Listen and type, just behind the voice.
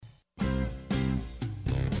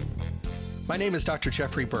My name is Dr.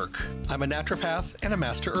 Jeffrey Burke. I'm a naturopath and a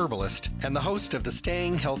master herbalist and the host of the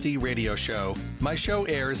Staying Healthy radio show. My show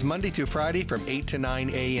airs Monday through Friday from 8 to 9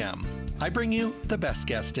 a.m. I bring you the best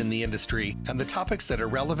guest in the industry and the topics that are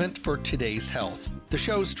relevant for today's health. The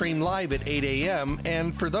shows stream live at 8 a.m.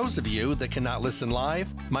 and for those of you that cannot listen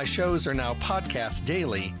live, my shows are now podcast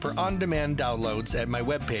daily for on-demand downloads at my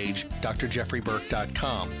webpage,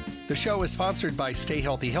 drjeffreyburke.com. The show is sponsored by Stay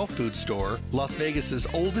Healthy Health Food Store, Las Vegas's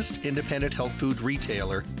oldest independent health food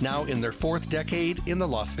retailer, now in their fourth decade in the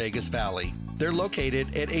Las Vegas Valley. They're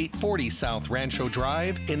located at 840 South Rancho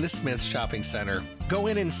Drive in the Smith Shopping Center. Go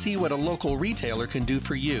in and see what a local retailer can do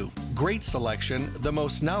for you. Great selection, the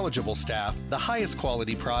most knowledgeable staff, the highest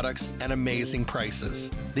quality products, and amazing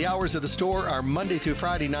prices. The hours of the store are Monday through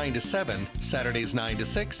Friday 9 to 7, Saturdays 9 to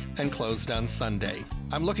 6, and closed on Sunday.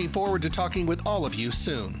 I'm looking forward to talking with all of you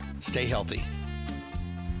soon. Stay healthy.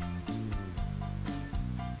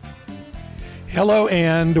 Hello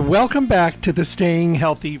and welcome back to the Staying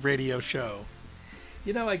Healthy radio show.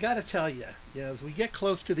 You know, I got to tell you, as we get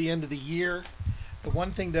close to the end of the year, the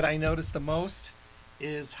one thing that I notice the most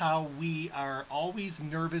is how we are always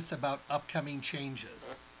nervous about upcoming changes.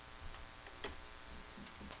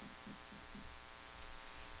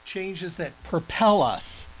 Changes that propel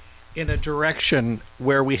us in a direction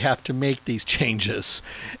where we have to make these changes.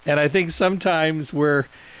 And I think sometimes we're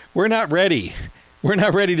not ready. We're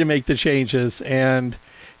not ready to make the changes. And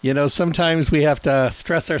sometimes we have to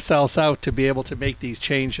stress ourselves out to be able to make these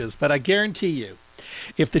changes. But I guarantee you,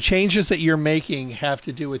 if the changes that you're making have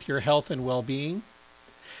to do with your health and well-being,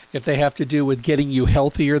 if they have to do with getting you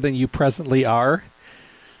healthier than you presently are,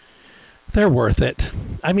 they're worth it.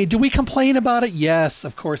 I mean, do we complain about it? Yes,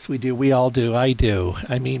 of course we do. We all do. I do.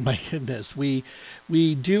 I mean, my goodness, we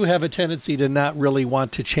do have a tendency to not really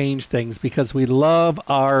want to change things because we love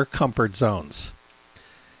our comfort zones.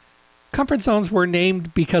 Comfort zones were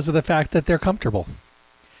named because of the fact that they're comfortable.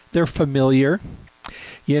 They're familiar.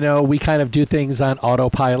 We kind of do things on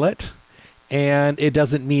autopilot, and it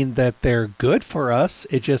doesn't mean that they're good for us.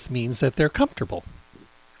 It just means that they're comfortable.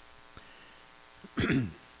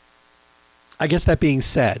 I guess that being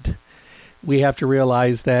said, we have to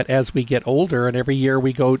realize that as we get older and every year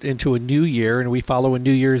we go into a new year and we follow a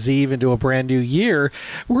New Year's Eve into a brand new year,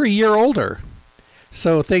 we're a year older.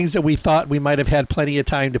 So things that we thought we might have had plenty of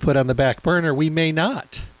time to put on the back burner, we may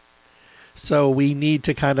not. So we need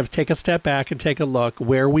to kind of take a step back and take a look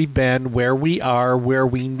where we've been, where we are, where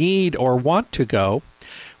we need or want to go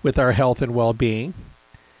with our health and well-being,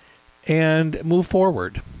 and move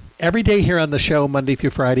forward. Every day here on the show, Monday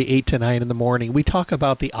through Friday, 8 to 9 in the morning, we talk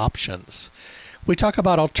about the options. We talk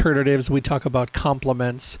about alternatives. We talk about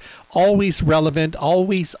complements, always relevant,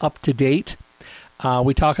 always up to date.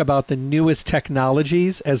 We talk about the newest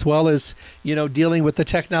technologies as well as, dealing with the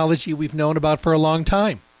technology we've known about for a long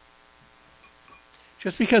time.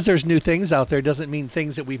 Just because there's new things out there doesn't mean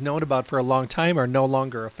things that we've known about for a long time are no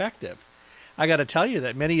longer effective. I got to tell you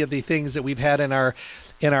that many of the things that we've had in our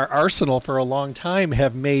arsenal for a long time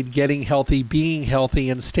have made getting healthy, being healthy,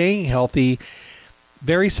 and staying healthy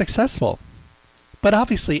very successful. But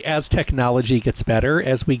obviously, as technology gets better,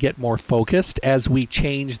 as we get more focused, as we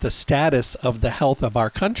change the status of the health of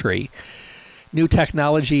our country, new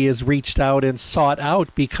technology is reached out and sought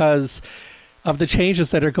out because of the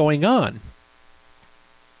changes that are going on.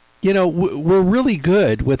 We're really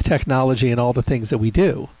good with technology and all the things that we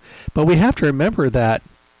do. But we have to remember that,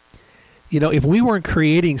 if we weren't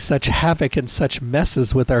creating such havoc and such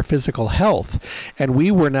messes with our physical health, and we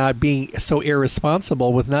were not being so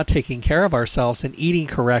irresponsible with not taking care of ourselves and eating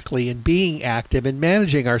correctly and being active and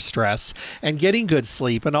managing our stress and getting good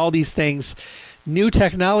sleep and all these things, new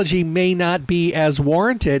technology may not be as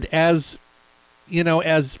warranted as,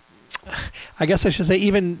 I guess I should say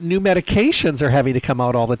even new medications are having to come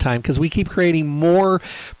out all the time because we keep creating more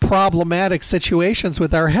problematic situations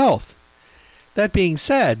with our health. That being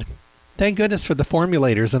said, thank goodness for the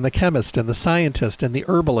formulators and the chemists and the scientists and the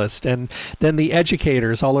herbalists and then the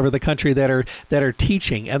educators all over the country that are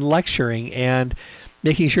teaching and lecturing and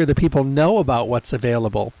making sure that people know about what's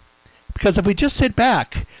available. Because if we just sit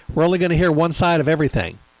back, we're only going to hear one side of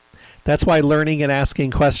everything. That's why learning and asking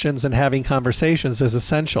questions and having conversations is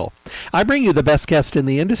essential. I bring you the best guests in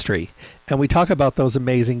the industry, and we talk about those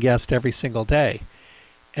amazing guests every single day.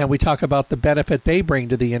 And we talk about the benefit they bring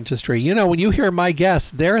to the industry. When you hear my guests,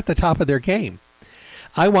 they're at the top of their game.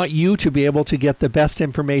 I want you to be able to get the best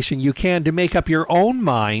information you can to make up your own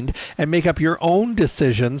mind and make up your own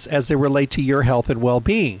decisions as they relate to your health and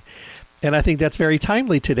well-being. And I think that's very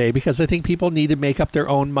timely today because I think people need to make up their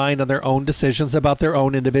own mind on their own decisions about their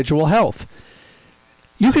own individual health.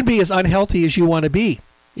 You can be as unhealthy as you want to be.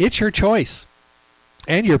 It's your choice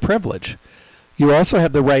and your privilege. You also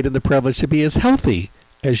have the right and the privilege to be as healthy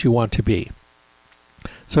as you want to be.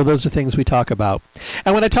 So those are things we talk about.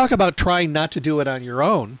 And when I talk about trying not to do it on your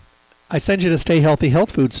own, I send you to Stay Healthy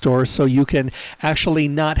Health Food Stores so you can actually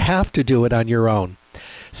not have to do it on your own.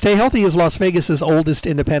 Stay Healthy is Las Vegas's oldest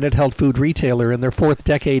independent health food retailer in their 4th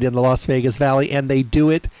decade in the Las Vegas Valley, and they do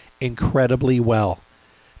it incredibly well.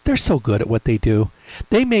 They're so good at what they do.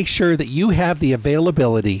 They make sure that you have the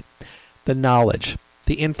availability, the knowledge,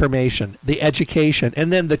 the information, the education,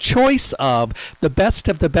 and then the choice of the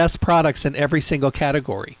best products in every single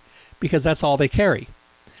category, because that's all they carry.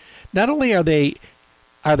 Not only are they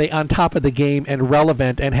on top of the game and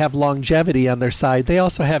relevant and have longevity on their side, they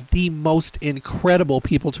also have the most incredible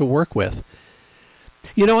people to work with.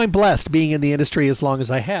 You know, I'm blessed being in the industry as long as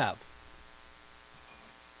I have.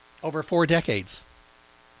 Over 4 decades.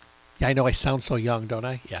 Yeah, I know I sound so young, don't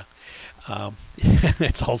I? Yeah.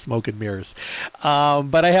 It's all smoke and mirrors.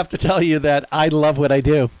 But I have to tell you that I love what I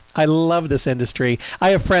do. I love this industry. I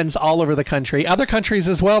have friends all over the country, other countries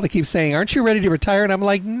as well, that keep saying, aren't you ready to retire? And I'm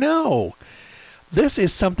like, no. This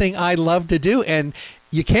is something I love to do, and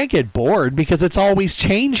you can't get bored because it's always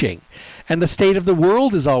changing. And the state of the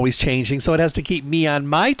world is always changing, so it has to keep me on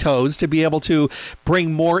my toes to be able to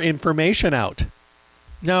bring more information out.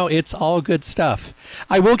 No, it's all good stuff.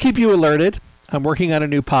 I will keep you alerted. I'm working on a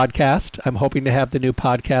new podcast. I'm hoping to have the new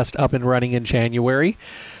podcast up and running in January.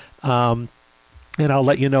 And I'll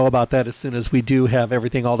let you know about that as soon as we do have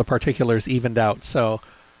everything, all the particulars evened out. So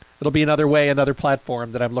it'll be another way, another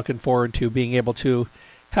platform that I'm looking forward to being able to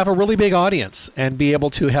have a really big audience and be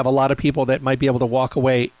able to have a lot of people that might be able to walk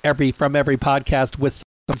away from every podcast with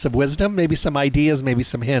some wisdom, maybe some ideas, maybe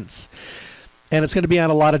some hints. And it's going to be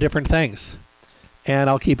on a lot of different things.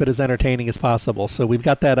 And I'll keep it as entertaining as possible. So we've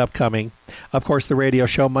got that upcoming. Of course, the radio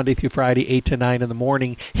show Monday through Friday, 8 to 9 in the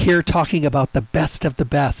morning, here talking about the best of the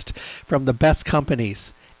best from the best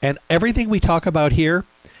companies. And everything we talk about here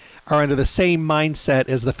are under the same mindset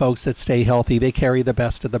as the folks that Stay Healthy. They carry the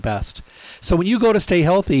best of the best. So when you go to Stay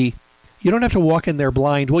Healthy, you don't have to walk in there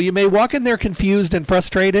blind. Well, you may walk in there confused and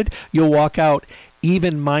frustrated. You'll walk out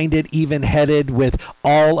even-minded, even-headed, with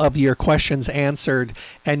all of your questions answered,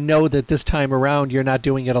 and know that this time around you're not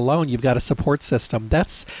doing it alone. You've got a support system.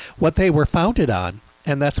 That's what they were founded on,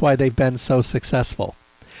 and that's why they've been so successful.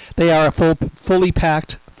 They are a fully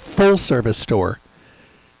packed, full-service store,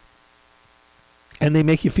 and they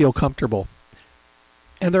make you feel comfortable.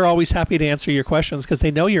 And they're always happy to answer your questions because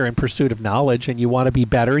they know you're in pursuit of knowledge and you want to be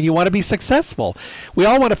better and you want to be successful. We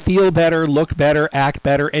all want to feel better, look better, act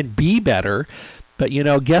better, and be better. But, you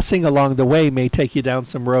know, guessing along the way may take you down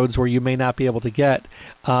some roads where you may not be able to get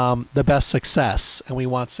the best success, and we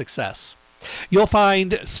want success. You'll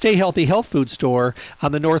find Stay Healthy Health Food Store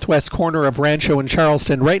on the northwest corner of Rancho and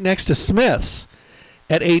Charleston, right next to Smith's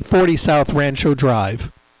at 840 South Rancho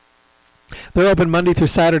Drive. They're open Monday through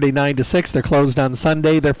Saturday, 9 to 6. They're closed on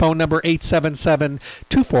Sunday. Their phone number,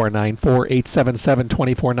 877-2494,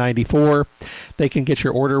 877-2494. They can get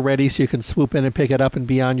your order ready so you can swoop in and pick it up and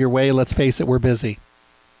be on your way. Let's face it, we're busy.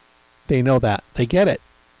 They know that. They get it.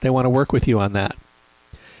 They want to work with you on that.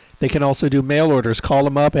 They can also do mail orders. Call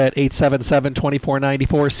them up at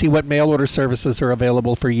 877-2494. See what mail order services are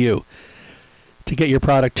available for you to get your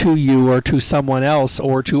product to you or to someone else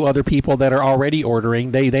or to other people that are already ordering.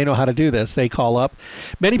 They know how to do this. They call up.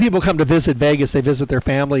 Many people come to visit Vegas. They visit their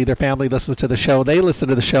family. Their family listens to the show. They listen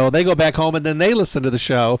to the show. They go back home, and then they listen to the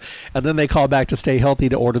show, and then they call back to Stay Healthy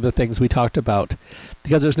to order the things we talked about.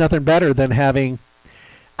 Because there's nothing better than having,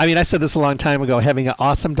 I said this a long time ago, having an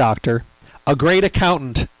awesome doctor, a great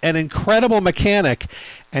accountant, an incredible mechanic,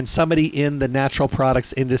 and somebody in the natural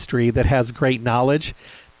products industry that has great knowledge.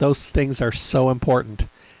 Those things are so important,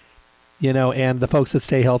 you know, and the folks that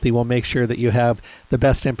Stay Healthy will make sure that you have the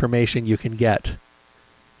best information you can get.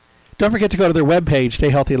 Don't forget to go to their webpage,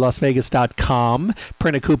 stayhealthylasvegas.com,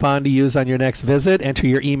 print a coupon to use on your next visit, enter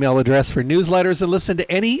your email address for newsletters, and listen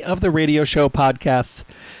to any of the radio show podcasts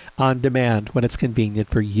on demand when it's convenient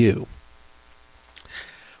for you.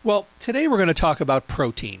 Well, today we're going to talk about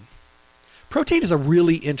protein. Protein is a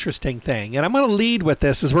really interesting thing, and I'm going to lead with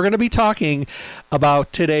this as we're going to be talking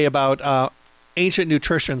about today about Ancient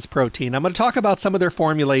Nutrition's protein. I'm going to talk about some of their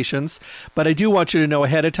formulations, but I do want you to know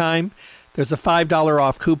ahead of time there's a $5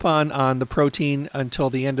 off coupon on the protein until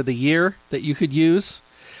the end of the year that you could use.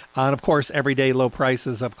 And, of course, everyday low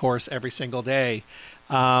prices, of course, every single day.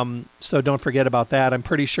 So don't forget about that. I'm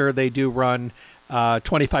pretty sure they do run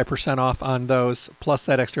 25% off on those, plus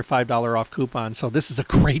that extra $5 off coupon. So this is a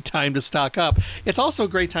great time to stock up. It's also a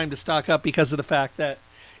great time to stock up because of the fact that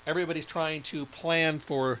everybody's trying to plan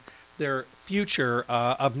for their future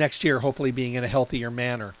of next year hopefully being in a healthier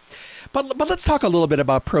manner. But let's talk a little bit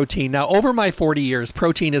about protein. Now, over my 40 years,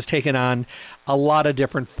 protein has taken on a lot of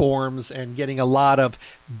different forms and getting a lot of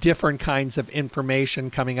different kinds of information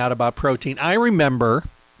coming out about protein. I remember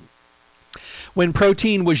when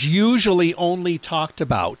protein was usually only talked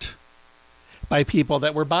about by people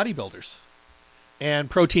that were bodybuilders, and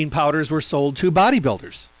protein powders were sold to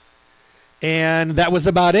bodybuilders. And that was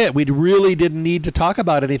about it. We really didn't need to talk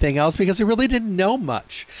about anything else because we really didn't know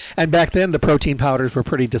much. And back then, the protein powders were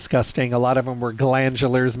pretty disgusting. A lot of them were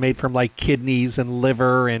glandulars made from like kidneys and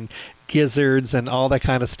liver and gizzards and all that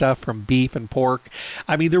kind of stuff from beef and pork.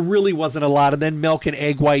 I mean, there really wasn't a lot. And then milk and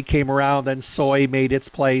egg white came around. Then soy made its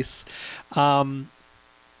place. When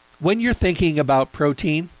you're thinking about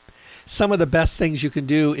protein, some of the best things you can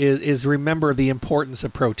do is remember the importance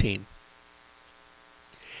of protein.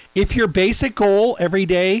 If your basic goal every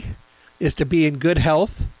day is to be in good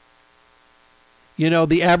health,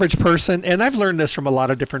 the average person, and I've learned this from a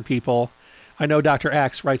lot of different people. I know Dr.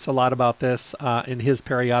 Axe writes a lot about this in his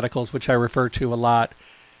periodicals, which I refer to a lot.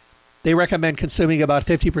 They recommend consuming about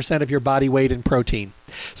 50% of your body weight in protein.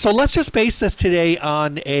 So let's just base this today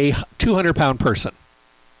on a 200-pound person.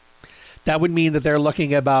 That would mean that they're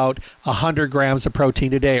looking at about 100 grams of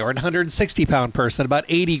protein a day, or a 160-pound person, about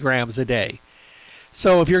 80 grams a day.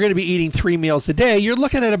 So if you're going to be eating 3 meals a day, you're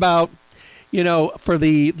looking at about, for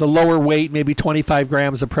the lower weight, maybe 25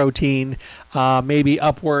 grams of protein, maybe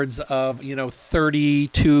upwards of,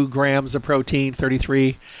 32 grams of protein,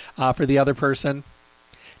 33 for the other person.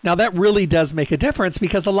 Now, that really does make a difference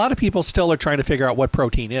because a lot of people still are trying to figure out what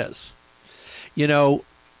protein is.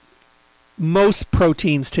 Most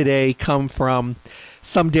proteins today come from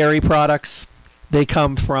some dairy products. They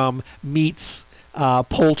come from meats,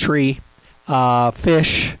 poultry,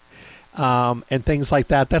 fish, and things like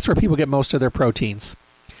that. That's where people get most of their proteins.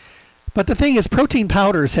 But the thing is, protein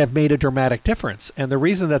powders have made a dramatic difference. And the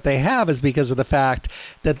reason that they have is because of the fact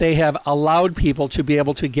that they have allowed people to be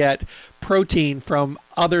able to get protein from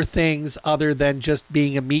other things other than just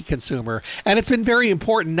being a meat consumer. And it's been very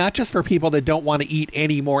important, not just for people that don't want to eat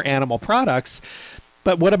any more animal products,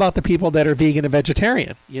 but what about the people that are vegan and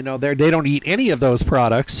vegetarian? They don't eat any of those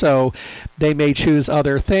products, so they may choose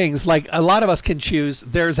other things. Like a lot of us can choose,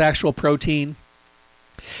 there's actual protein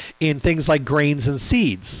in things like grains and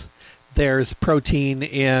seeds. There's protein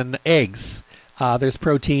in eggs. There's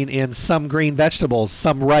protein in some green vegetables,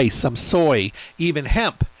 some rice, some soy, even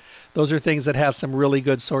hemp. Those are things that have some really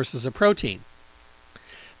good sources of protein.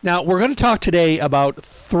 Now, we're going to talk today about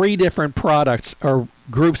 3 different products or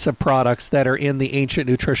groups of products that are in the Ancient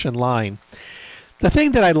Nutrition line. The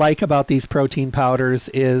thing that I like about these protein powders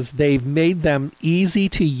is they've made them easy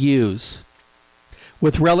to use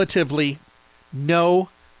with relatively no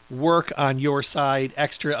work on your side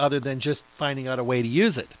extra other than just finding out a way to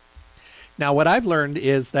use it. Now, what I've learned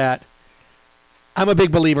is that I'm a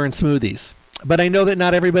big believer in smoothies, but I know that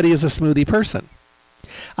not everybody is a smoothie person.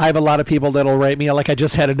 I have a lot of people that will write me, like I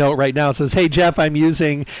just had a note right now. It says, hey, Jeff, I'm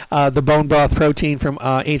using the bone broth protein from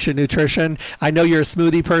Ancient Nutrition. I know you're a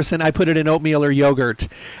smoothie person. I put it in oatmeal or yogurt.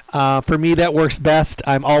 For me, that works best.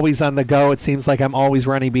 I'm always on the go. It seems like I'm always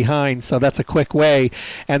running behind, so that's a quick way.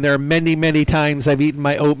 And there are many, many times I've eaten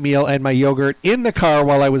my oatmeal and my yogurt in the car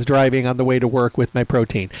while I was driving on the way to work with my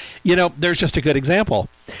protein. There's just a good example.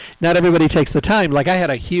 Not everybody takes the time. Like I had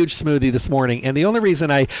a huge smoothie this morning, and the only reason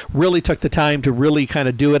I really took the time to really kind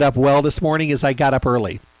of do it up well this morning is I got up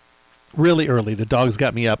early. Really early. The dogs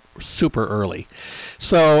got me up super early.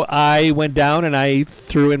 So I went down and I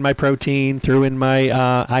threw in my protein, threw in my,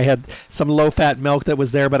 I had some low-fat milk that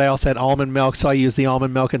was there, but I also had almond milk, so I used the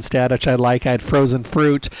almond milk instead, which I like. I had frozen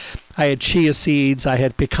fruit. I had chia seeds. I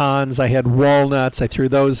had pecans. I had walnuts. I threw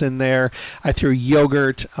those in there. I threw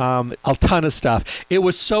yogurt, a ton of stuff. It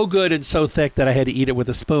was so good and so thick that I had to eat it with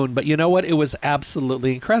a spoon. But you know what? It was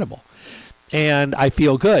absolutely incredible. And I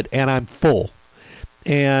feel good, and I'm full.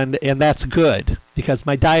 And that's good because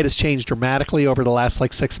my diet has changed dramatically over the last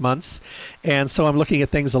 6 months. And so I'm looking at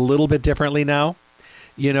things a little bit differently now,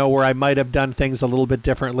 where I might have done things a little bit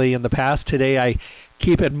differently in the past. Today I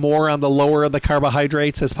keep it more on the lower of the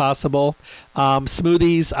carbohydrates as possible.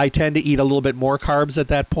 Smoothies, I tend to eat a little bit more carbs at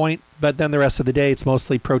that point, but then the rest of the day it's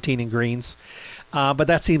mostly protein and greens. But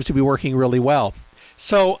that seems to be working really well.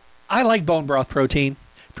 So I like bone broth protein.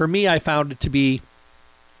 For me, I found it to be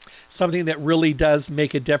something that really does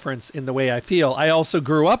make a difference in the way I feel. I also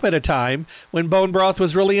grew up at a time when bone broth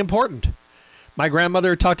was really important. My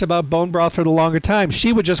grandmother talked about bone broth for the longer time.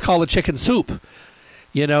 She would just call it chicken soup.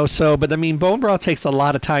 But I mean, bone broth takes a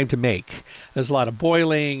lot of time to make. There's a lot of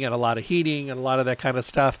boiling and a lot of heating and a lot of that kind of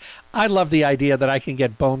stuff. I love the idea that I can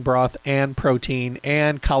get bone broth and protein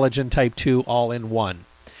and collagen type 2 all in one.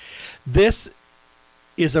 This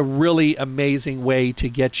is a really amazing way to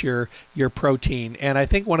get your protein. And I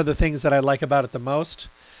think one of the things that I like about it the most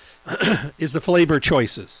is the flavor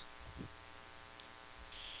choices.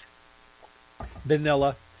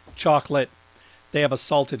 Vanilla, chocolate. They have a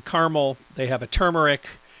salted caramel. They have a turmeric.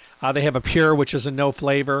 They have a pure, which is a no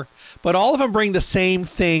flavor. But all of them bring the same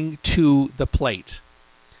thing to the plate.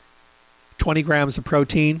 20 grams of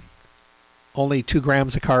protein, only 2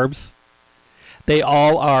 grams of carbs. They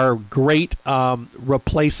all are great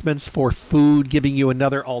replacements for food, giving you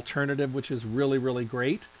another alternative, which is really, really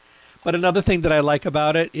great. But another thing that I like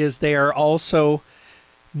about it is they are also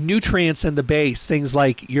nutrients in the base, things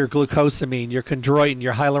like your glucosamine, your chondroitin,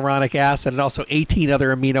 your hyaluronic acid, and also 18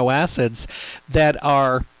 other amino acids that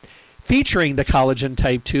are featuring the collagen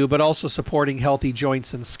type 2, but also supporting healthy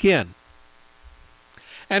joints and skin.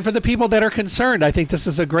 And for the people that are concerned, I think this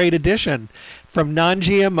is a great addition from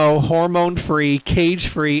non-GMO, hormone-free,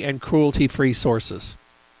 cage-free, and cruelty-free sources.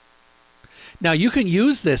 Now, you can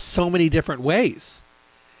use this so many different ways.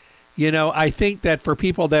 I think that for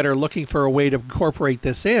people that are looking for a way to incorporate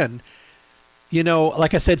this in,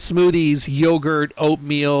 like I said, smoothies, yogurt,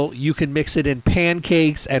 oatmeal, you can mix it in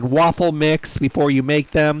pancakes and waffle mix before you make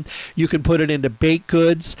them. You can put it into baked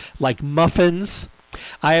goods like muffins.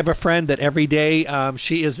 I have a friend that every day,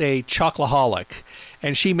 she is a chocoholic,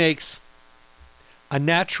 and she makes a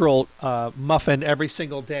natural muffin every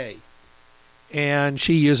single day. And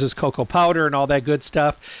she uses cocoa powder and all that good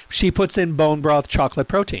stuff. She puts in bone broth chocolate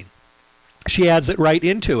protein. She adds it right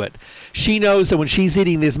into it. She knows that when she's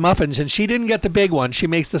eating these muffins, and she didn't get the big one, she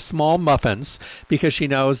makes the small muffins because she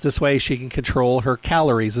knows this way she can control her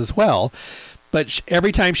calories as well. But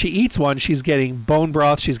every time she eats one, she's getting bone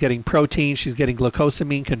broth, she's getting protein, she's getting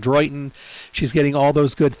glucosamine, chondroitin, she's getting all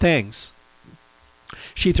those good things.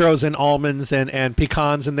 She throws in almonds and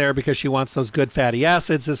pecans in there because she wants those good fatty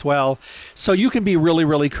acids as well. So you can be really,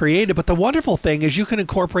 really creative. But the wonderful thing is you can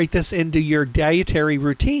incorporate this into your dietary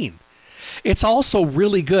routine. It's also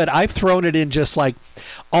really good. I've thrown it in just like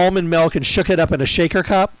almond milk and shook it up in a shaker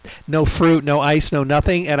cup. No fruit, no ice, no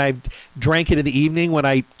nothing. And I drank it in the evening when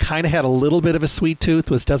I kind of had a little bit of a sweet tooth,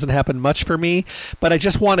 which doesn't happen much for me. But I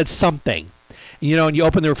just wanted something. And you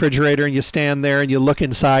open the refrigerator and you stand there and you look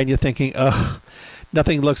inside and you're thinking, ugh,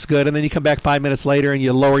 nothing looks good. And then you come back 5 minutes later and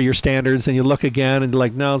you lower your standards and you look again and you're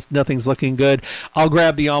like, no, nothing's looking good. I'll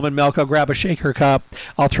grab the almond milk. I'll grab a shaker cup.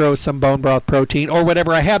 I'll throw some bone broth protein or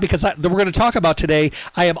whatever I have, because we're going to talk about today.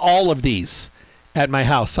 I have all of these at my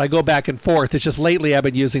house. So I go back and forth. It's just lately I've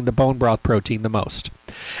been using the bone broth protein the most.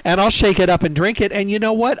 And I'll shake it up and drink it. And you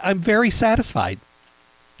know what? I'm very satisfied.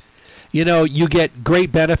 You get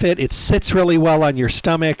great benefit. It sits really well on your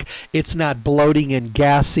stomach. It's not bloating and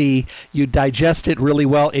gassy. You digest it really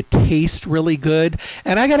well. It tastes really good.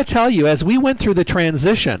 And I got to tell you, as we went through the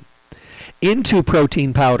transition into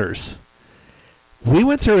protein powders, we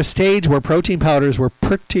went through a stage where protein powders were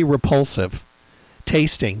pretty repulsive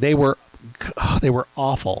tasting. They were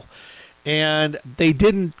awful. And they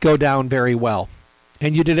didn't go down very well.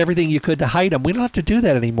 And you did everything you could to hide them. We don't have to do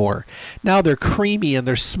that anymore. Now they're creamy and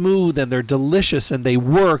they're smooth and they're delicious and they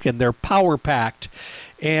work and they're power packed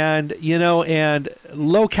and and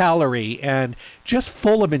low calorie and just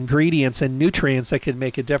full of ingredients and nutrients that can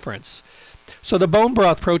make a difference. So the bone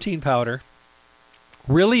broth protein powder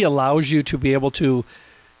really allows you to be able to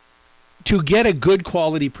get a good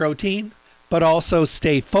quality protein, but also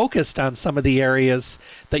stay focused on some of the areas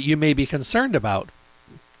that you may be concerned about.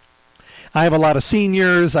 I have a lot of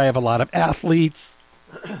seniors. I have a lot of athletes.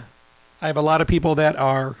 I have a lot of people that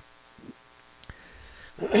are,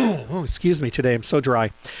 oh, excuse me today, I'm so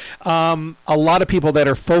dry. A lot of people that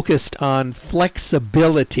are focused on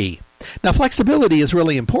flexibility. Now, flexibility is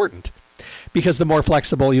really important because the more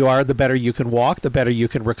flexible you are, the better you can walk, the better you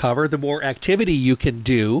can recover, the more activity you can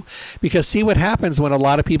do. Because see what happens when a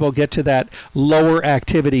lot of people get to that lower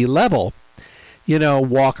activity level.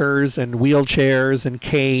 Walkers and wheelchairs and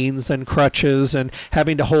canes and crutches and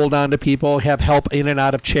having to hold on to people, have help in and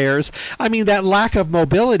out of chairs. I mean, that lack of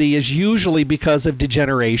mobility is usually because of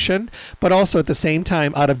degeneration, but also at the same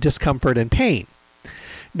time out of discomfort and pain.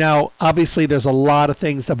 Now, obviously, there's a lot of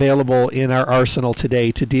things available in our arsenal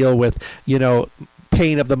today to deal with,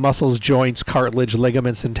 pain of the muscles, joints, cartilage,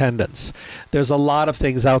 ligaments, and tendons. There's a lot of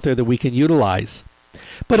things out there that we can utilize.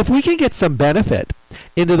 But if we can get some benefit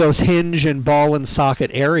into those hinge and ball and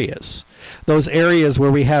socket areas, those areas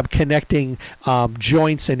where we have connecting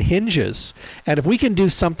joints and hinges. And if we can do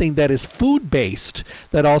something that is food-based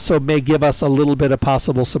that also may give us a little bit of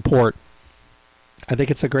possible support, I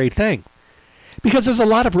think it's a great thing. Because there's a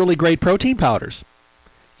lot of really great protein powders,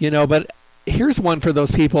 but here's one for those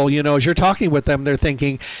people, as you're talking with them, they're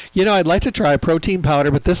thinking, I'd like to try a protein powder,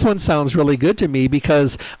 but this one sounds really good to me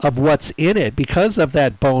because of what's in it, because of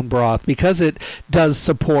that bone broth, because it does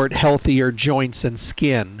support healthier joints and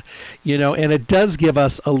skin, and it does give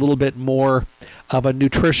us a little bit more of a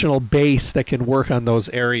nutritional base that can work on those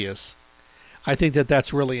areas. I think that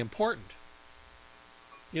that's really important.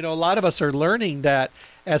 A lot of us are learning that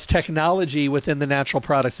as technology within the natural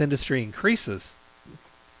products industry increases,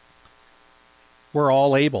 we're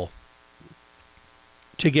all able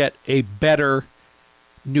to get a better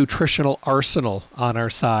nutritional arsenal on our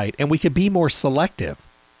side, and we can be more selective.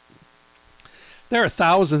 There are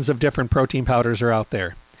thousands of different protein powders are out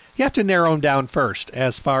there. You have to narrow them down first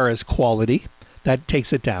as far as quality. That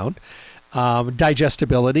takes it down.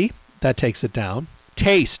 Digestibility, that takes it down.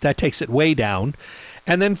 Taste, that takes it way down.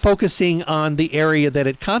 And then focusing on the area that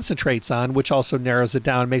it concentrates on, which also narrows it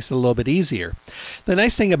down, makes it a little bit easier. The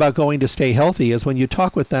nice thing about going to Stay Healthy is when you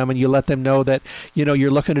talk with them and you let them know that, you're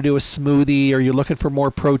looking to do a smoothie or you're looking for more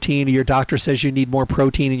protein, or your doctor says you need more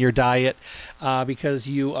protein in your diet because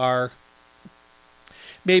you are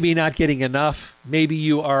maybe not getting enough. Maybe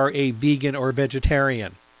you are a vegan or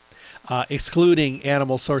vegetarian, excluding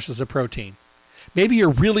animal sources of protein. Maybe you're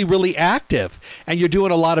really, really active and you're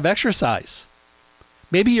doing a lot of exercise.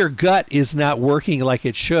 Maybe your gut is not working like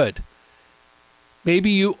it should. Maybe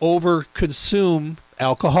you overconsume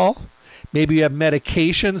alcohol. Maybe you have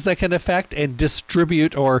medications that can affect and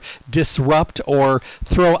distribute or disrupt or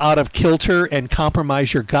throw out of kilter and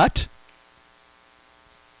compromise your gut.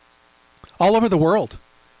 All over the world,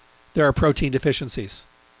 there are protein deficiencies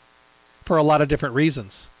for a lot of different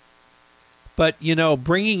reasons. But,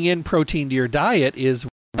 bringing in protein to your diet is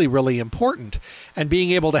really, really important, and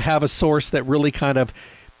being able to have a source that really kind of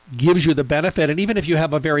gives you the benefit. And even if you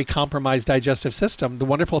have a very compromised digestive system, the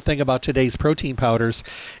wonderful thing about today's protein powders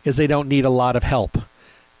is they don't need a lot of help.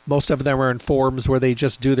 Most of them are in forms where they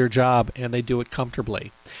just do their job and they do it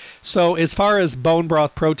comfortably. So as far as bone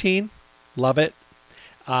broth protein, love it.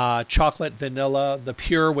 Chocolate, vanilla, the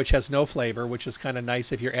pure, which has no flavor, which is kind of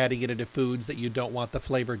nice if you're adding it into foods that you don't want the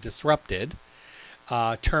flavor disrupted.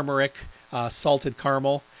 Turmeric, salted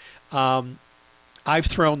caramel. I've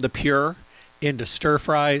thrown the pure into stir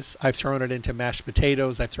fries. I've thrown it into mashed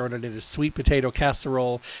potatoes. I've thrown it into sweet potato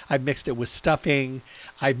casserole. I've mixed it with stuffing.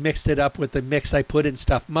 I've mixed it up with the mix I put in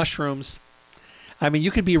stuffed mushrooms. I mean,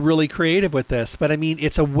 you can be really creative with this, but I mean,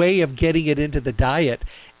 it's a way of getting it into the diet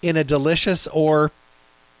in a delicious or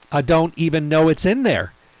I don't even know it's in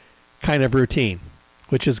there kind of routine,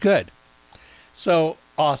 which is good. So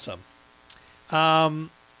awesome.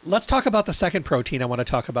 Let's talk about the second protein I want to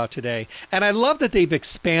talk about today. And I love that they've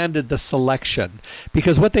expanded the selection,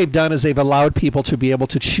 because what they've done is they've allowed people to be able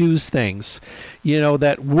to choose things,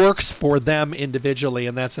 that works for them individually,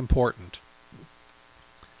 and that's important.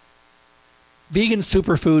 Vegan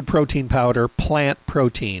superfood protein powder, plant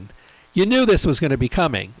protein. You knew this was going to be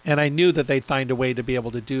coming, and I knew that they'd find a way to be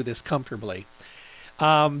able to do this comfortably.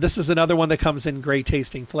 This is another one that comes in great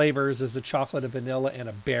tasting flavors. There's a chocolate, a vanilla, and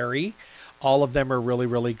a berry. All of them are really,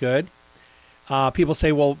 really good. People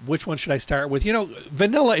say, well, which one should I start with?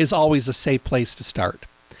 Vanilla is always a safe place to start.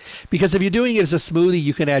 Because if you're doing it as a smoothie,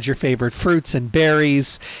 you can add your favorite fruits and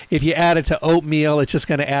berries. If you add it to oatmeal, it's just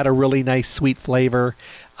going to add a really nice sweet flavor.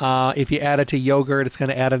 If you add it to yogurt, it's going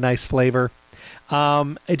to add a nice flavor.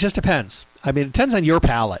 It just depends. I mean, it depends on your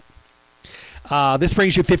palate. This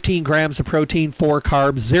brings you 15 grams of protein, 4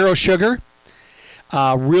 carbs, 0 sugar.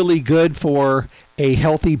 Really good for a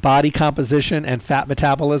healthy body composition and fat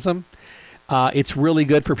metabolism. It's really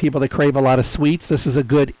good for people that crave a lot of sweets. This is a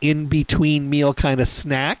good in-between meal kind of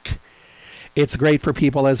snack. It's great for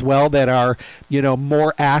people as well that are,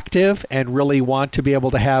 more active and really want to be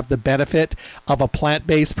able to have the benefit of a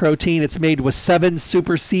plant-based protein. It's made with 7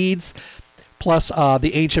 super seeds plus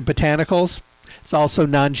the ancient botanicals. It's also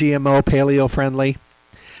non-GMO, paleo-friendly.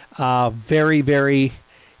 Very, very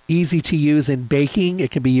easy to use in baking.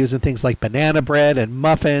 It can be used in things like banana bread and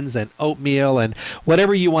muffins and oatmeal and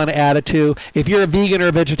whatever you want to add it to. If you're a vegan or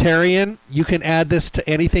a vegetarian, you can add this to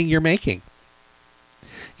anything you're making.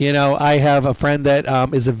 I have a friend that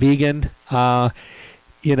is a vegan,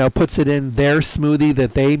 puts it in their smoothie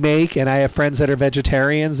that they make, and I have friends that are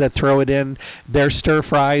vegetarians that throw it in their stir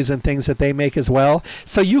fries and things that they make as well.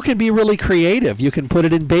 So you can be really creative. You can put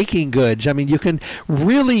it in baking goods. I mean, you can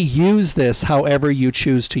really use this however you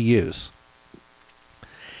choose to use.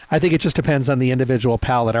 I think it just depends on the individual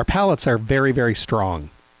palate. Our palates are very, very strong.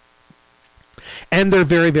 And they're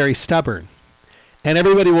very, very stubborn. And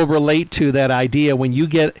everybody will relate to that idea when you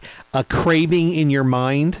get a craving in your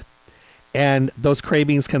mind, and those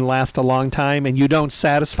cravings can last a long time, and you don't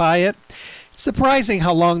satisfy it. It's surprising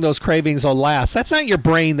how long those cravings will last. That's not your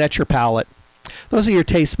brain, that's your palate. Those are your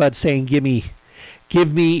taste buds saying, give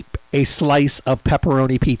me a slice of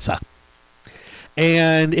pepperoni pizza.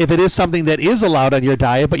 And if it is something that is allowed on your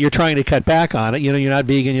diet, but you're trying to cut back on it, you're not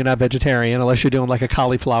vegan, you're not vegetarian, unless you're doing like a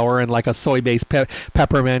cauliflower and like a soy-based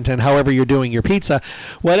peppermint and however you're doing your pizza,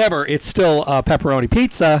 whatever, it's still pepperoni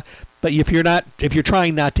pizza. But if you're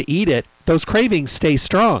trying not to eat it, those cravings stay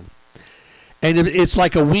strong. And it's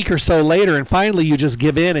like a week or so later, and finally you just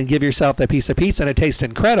give in and give yourself that piece of pizza, and it tastes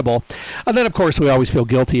incredible. And then, of course, we always feel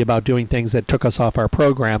guilty about doing things that took us off our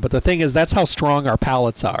program. But the thing is, that's how strong our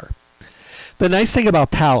palates are. The nice thing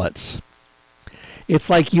about palates,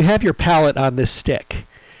 it's like you have your palate on this stick,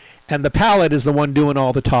 and the palate is the one doing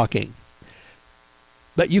all the talking.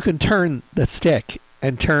 But you can turn the stick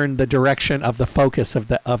and turn the direction of the focus of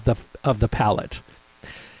the palate.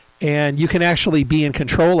 And you can actually be in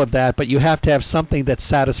control of that, but you have to have something that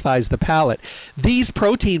satisfies the palate. These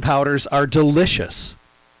protein powders are delicious.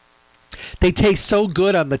 They taste so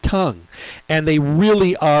good on the tongue, and they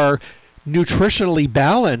really are nutritionally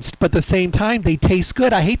balanced, but at the same time, they taste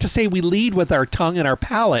good. I hate to say we lead with our tongue and our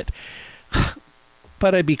palate,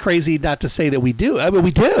 but I'd be crazy not to say that we do. I mean,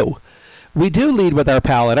 we do. We do lead with our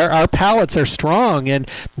palate. Our palates are strong, and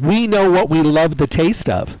we know what we love the taste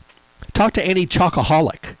of. Talk to any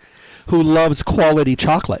chocoholic who loves quality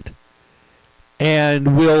chocolate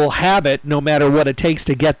and will have it no matter what it takes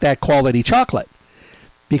to get that quality chocolate,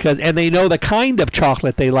 and they know the kind of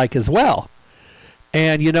chocolate they like as well.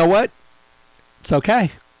 And you know what? It's okay.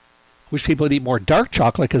 Wish people would eat more dark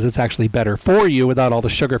chocolate because it's actually better for you without all the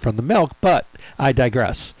sugar from the milk, but I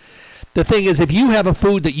digress. The thing is, if you have a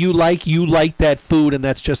food that you like that food, and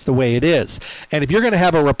that's just the way it is. And if you're going to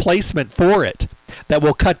have a replacement for it that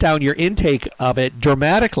will cut down your intake of it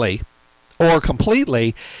dramatically or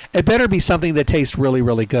completely, it better be something that tastes really,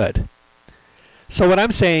 really good. So what I'm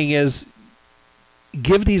saying is,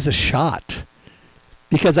 give these a shot,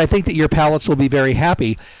 because I think that your palates will be very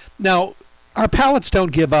happy. Now, our palates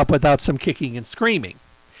don't give up without some kicking and screaming.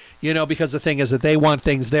 Because the thing is that they want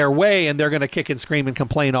things their way, and they're going to kick and scream and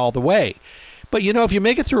complain all the way. But, if you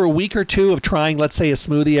make it through a week or two of trying, let's say, a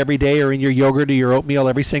smoothie every day or in your yogurt or your oatmeal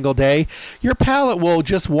every single day, your palate will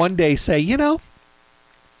just one day say,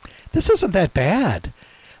 this isn't that bad.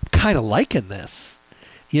 I'm kind of liking this.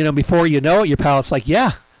 Before you know it, your palate's like,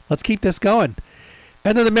 yeah, let's keep this going.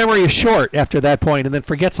 And then the memory is short after that point, and then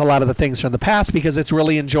forgets a lot of the things from the past because it's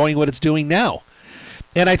really enjoying what it's doing now.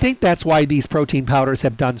 And I think that's why these protein powders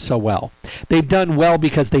have done so well. They've done well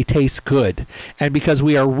because they taste good and because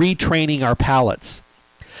we are retraining our palates.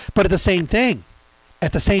 But at the same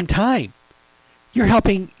time, you're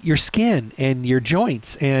helping your skin and your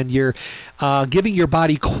joints, and you're giving your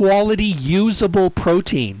body quality, usable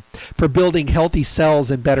protein for building healthy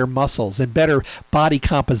cells and better muscles and better body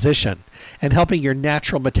composition, and helping your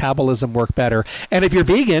natural metabolism work better. And if you're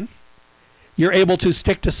vegan, you're able to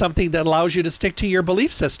stick to something that allows you to stick to your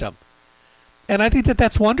belief system. And I think that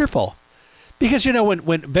that's wonderful. Because,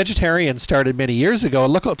 when vegetarians started many years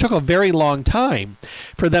ago, it took a very long time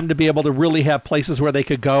for them to be able to really have places where they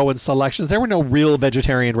could go and selections. There were no real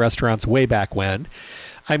vegetarian restaurants way back when.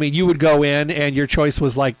 I mean, you would go in and your choice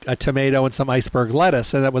was like a tomato and some iceberg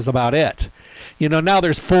lettuce, and that was about it. Now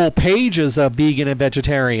there's full pages of vegan and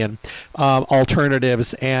vegetarian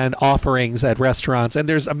alternatives and offerings at restaurants, and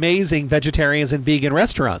there's amazing vegetarians and vegan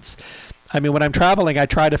restaurants. I mean, when I'm traveling, I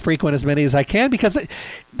try to frequent as many as I can because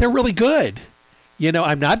they're really good.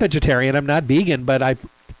 I'm not vegetarian, I'm not vegan, but I've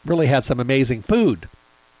really had some amazing food.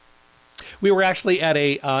 We were actually at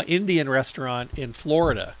a Indian restaurant in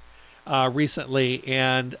Florida recently,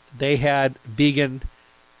 and they had vegan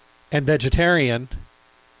and vegetarian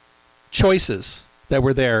choices that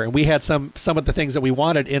were there, and we had some of the things that we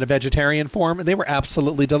wanted in a vegetarian form, and they were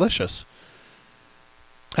absolutely delicious.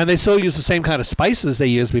 And they still use the same kind of spices they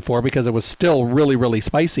used before because it was still really, really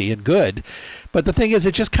spicy and good. But the thing is,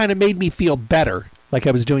 it just kind of made me feel better, like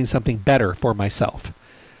I was doing something better for myself.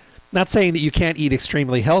 Not saying that you can't eat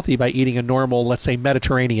extremely healthy by eating a normal, let's say,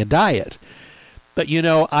 Mediterranean diet. But,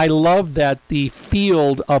 I love that the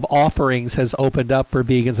field of offerings has opened up for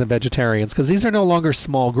vegans and vegetarians, because these are no longer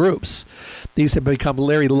small groups. These have become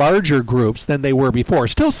very larger groups than they were before.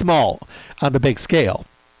 Still small on the big scale.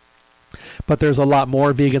 but there's a lot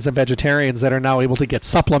more vegans and vegetarians that are now able to get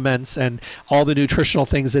supplements and all the nutritional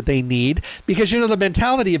things that they need, because the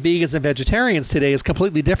mentality of vegans and vegetarians today is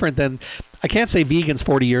completely different than, I can't say vegans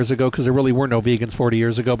 40 years ago because there really were no vegans 40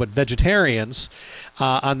 years ago, but vegetarians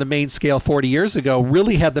on the main scale 40 years ago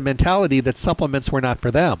really had the mentality that supplements were not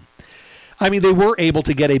for them. I mean, they were able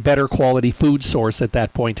to get a better quality food source at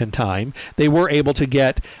that point in time. They were able to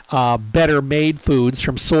get better made foods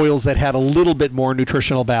from soils that had a little bit more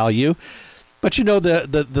nutritional value. But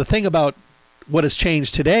the thing about what has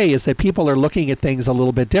changed today is that people are looking at things a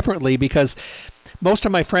little bit differently, because most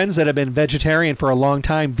of my friends that have been vegetarian for a long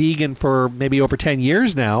time, vegan for maybe over 10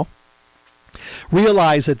 years now,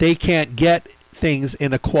 realize that they can't get things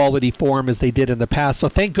in a quality form as they did in the past. So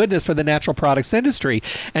thank goodness for the natural products industry,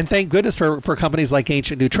 and thank goodness for companies like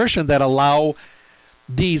Ancient Nutrition that allow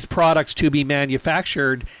these products to be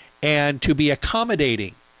manufactured and to be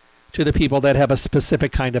accommodating to the people that have a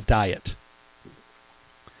specific kind of diet.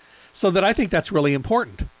 So that I think that's really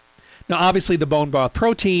important. Now, obviously, the bone broth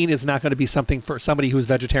protein is not going to be something for somebody who's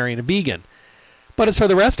vegetarian and vegan, but it's for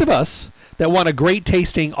the rest of us that want a great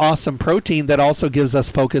tasting, awesome protein that also gives us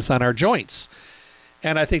focus on our joints.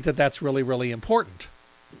 And I think that that's really, really important.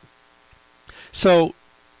 So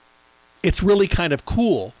it's really kind of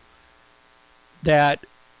cool that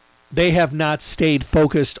they have not stayed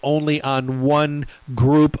focused only on one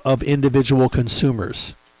group of individual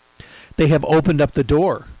consumers. They have opened up the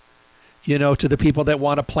door, to the people that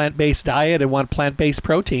want a plant-based diet and want plant-based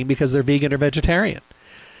protein because they're vegan or vegetarian.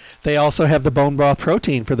 They also have the bone broth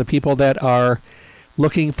protein for the people that are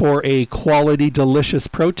looking for a quality, delicious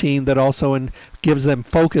protein that also gives them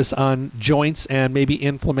focus on joints and maybe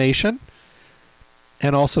inflammation,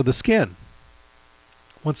 and also the skin.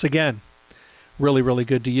 Once again, really, really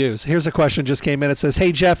good to use. Here's a question just came in. It says,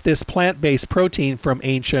 hey, Jeff, this plant-based protein from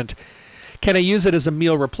Ancient, can I use it as a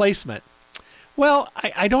meal replacement? Well,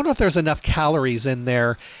 I don't know if there's enough calories in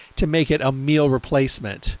there to make it a meal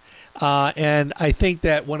replacement. And I think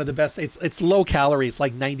that one of the best, it's low calories,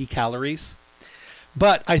 like 90 calories.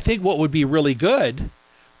 But I think what would be really good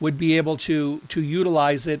would be able to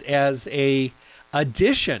utilize it as a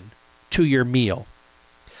addition to your meal.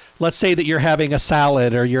 Let's say that you're having a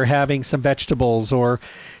salad, or you're having some vegetables, or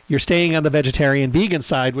you're staying on the vegetarian vegan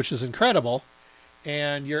side, which is incredible,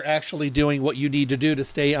 and you're actually doing what you need to do to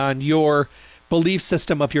stay on your belief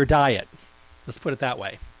system of your diet. Let's put it that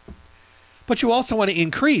way. But you also want to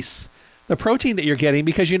increase the protein that you're getting,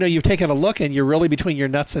 because you've taken a look and you're really between your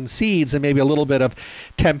nuts and seeds and maybe a little bit of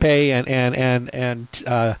tempeh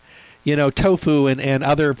and tofu and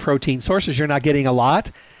other protein sources. You're not getting a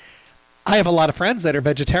lot. I have a lot of friends that are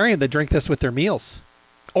vegetarian that drink this with their meals,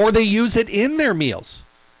 or they use it in their meals.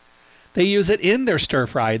 They use it in their stir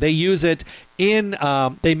fry. They use it in,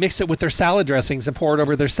 they mix it with their salad dressings and pour it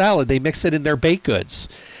over their salad. They mix it in their baked goods,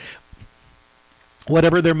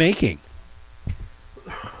 whatever they're making.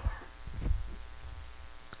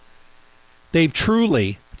 They've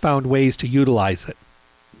truly found ways to utilize it.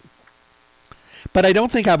 But I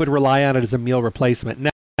don't think I would rely on it as a meal replacement. Now,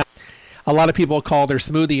 a lot of people call their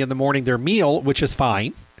smoothie in the morning their meal, which is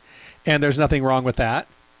fine, and there's nothing wrong with that.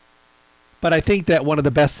 But I think that one of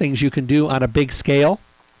the best things you can do on a big scale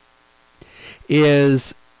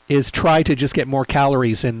is try to just get more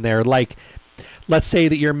calories in there. Like, let's say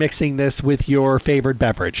that you're mixing this with your favorite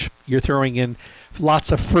beverage. You're throwing in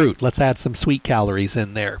lots of fruit. Let's add some sweet calories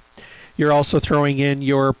in there. You're also throwing in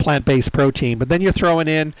your plant-based protein, but then you're throwing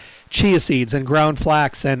in chia seeds and ground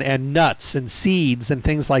flax and nuts and seeds and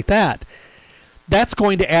things like that. That's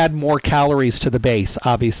going to add more calories to the base,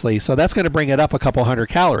 obviously. So that's going to bring it up a couple hundred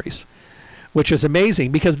calories, which is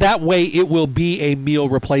amazing, because that way it will be a meal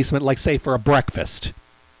replacement, like, say, for a breakfast.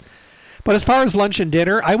 But as far as lunch and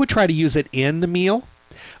dinner, I would try to use it in the meal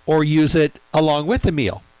or use it along with the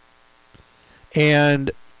meal.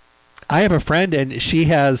 And I have a friend, and she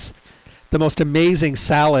has the most amazing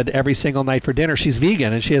salad every single night for dinner. She's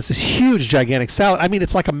vegan, and she has this huge, gigantic salad. I mean,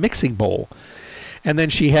 it's like a mixing bowl. And then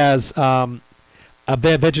she has a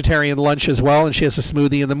vegetarian lunch as well, and she has a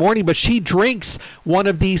smoothie in the morning. But she drinks one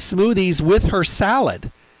of these smoothies with her salad,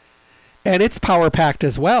 and it's power-packed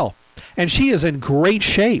as well. And she is in great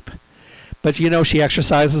shape. But, she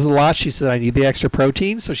exercises a lot. She said, I need the extra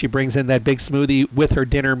protein, so she brings in that big smoothie with her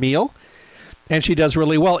dinner meal, and she does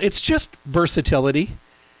really well. It's just versatility.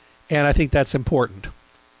 And I think that's important.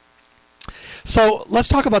 So let's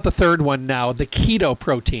talk about the third one now, the keto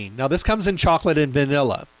protein. Now, this comes in chocolate and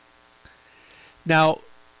vanilla. Now,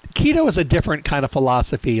 keto is a different kind of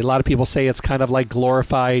philosophy. A lot of people say it's kind of like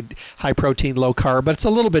glorified high protein, low carb, but it's a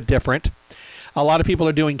little bit different. A lot of people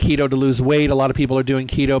are doing keto to lose weight. A lot of people are doing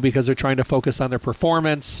keto because they're trying to focus on their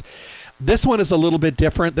performance. This one is a little bit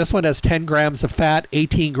different. This one has 10 grams of fat,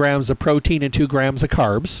 18 grams of protein, and 2 grams of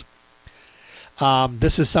carbs.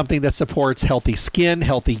 This is something that supports healthy skin,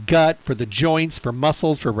 healthy gut, for the joints, for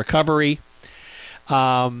muscles, for recovery.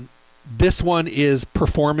 This one is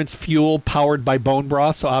performance fuel powered by bone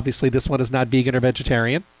broth, so obviously this one is not vegan or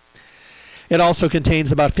vegetarian. It also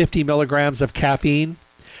contains about 50 milligrams of caffeine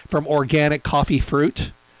from organic coffee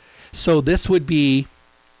fruit. So this would be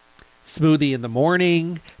smoothie in the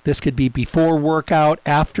morning. This could be before workout,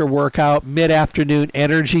 after workout, mid-afternoon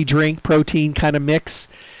energy drink, protein kind of mix.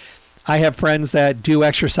 I have friends that do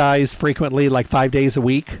exercise frequently, like 5 days a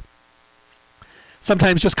week.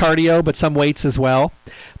 Sometimes just cardio, but some weights as well.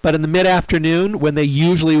 But in the mid-afternoon, when they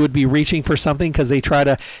usually would be reaching for something because they try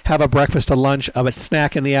to have a breakfast, a lunch, a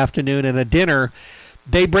snack in the afternoon, and a dinner,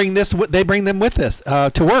 they bring them with this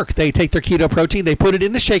to work. They take their keto protein, they put it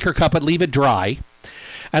in the shaker cup and leave it dry,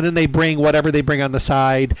 and then they bring whatever they bring on the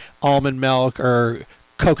side, almond milk or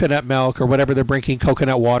coconut milk or whatever they're drinking,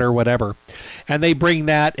 coconut water, whatever. And they bring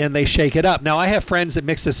that and they shake it up. Now, I have friends that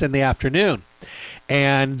mix this in the afternoon,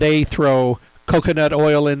 and they throw coconut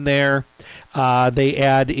oil in there. They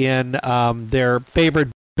add in their favorite,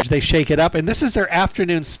 they shake it up, and this is their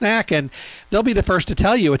afternoon snack, and they'll be the first to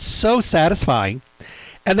tell you it's so satisfying.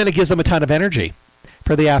 And then it gives them a ton of energy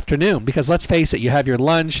for the afternoon, because let's face it, you have your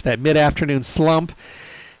lunch, that mid-afternoon slump.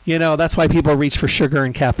 You know, that's why people reach for sugar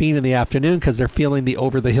and caffeine in the afternoon, because they're feeling the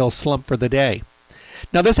over-the-hill slump for the day.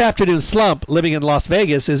 Now, this afternoon slump, living in Las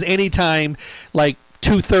Vegas, is anytime like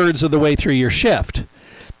 2/3 of the way through your shift.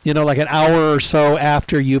 You know, like an hour or so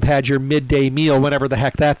after you've had your midday meal, whenever the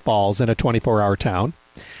heck that falls in a 24-hour town.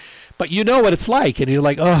 But you know what it's like, and you're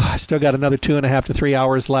like, oh, I still got another 2.5 to 3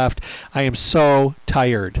 hours left. I am so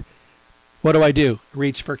tired. What do?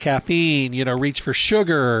 Reach for caffeine, reach for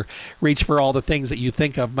sugar, reach for all the things that you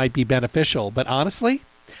think of might be beneficial. But honestly,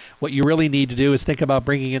 what you really need to do is think about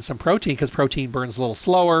bringing in some protein, because protein burns a little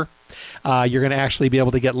slower. You're going to actually be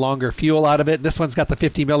able to get longer fuel out of it. This one's got the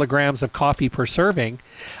 50 milligrams of coffee per serving,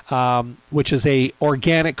 which is a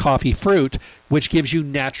organic coffee fruit, which gives you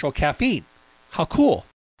natural caffeine. How cool.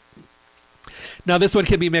 Now, this one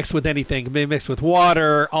can be mixed with anything. It can be mixed with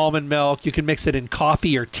water, almond milk. You can mix it in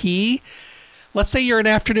coffee or tea. Let's say you're an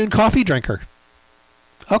afternoon coffee drinker.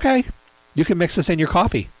 Okay, you can mix this in your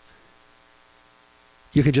coffee.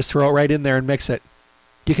 You can just throw it right in there and mix it.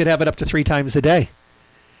 You could have it up to 3 times a day.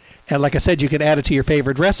 And like I said, you can add it to your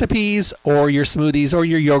favorite recipes or your smoothies or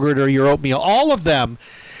your yogurt or your oatmeal. All of them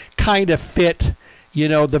kind of fit,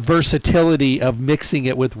 the versatility of mixing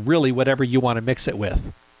it with really whatever you want to mix it with.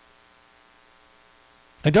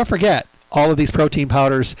 And don't forget, all of these protein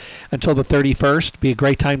powders until the 31st. Be a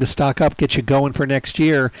great time to stock up, get you going for next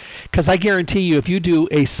year. Because I guarantee you, if you do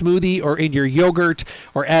a smoothie or in your yogurt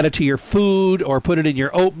or add it to your food or put it in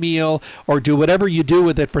your oatmeal or do whatever you do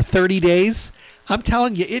with it for 30 days, I'm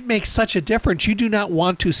telling you, it makes such a difference. You do not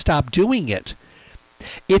want to stop doing it.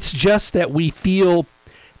 It's just that we feel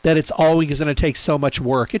that it's always going to take so much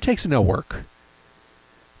work. It takes no work.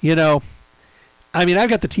 I've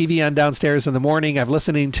got the TV on downstairs in the morning. I'm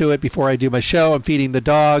listening to it before I do my show. I'm feeding the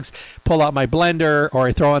dogs, pull out my blender, or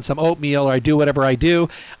I throw on some oatmeal, or I do whatever I do.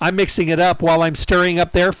 I'm mixing it up while I'm stirring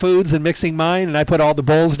up their foods and mixing mine, and I put all the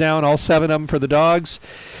bowls down, all 7 of them for the dogs.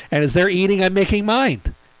 And as they're eating, I'm making mine.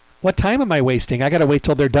 What time am I wasting? I got to wait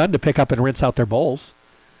till they're done to pick up and rinse out their bowls.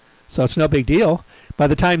 So it's no big deal. By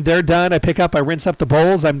the time they're done, I pick up, I rinse up the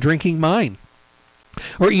bowls, I'm drinking mine.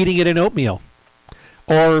 Or eating it in oatmeal.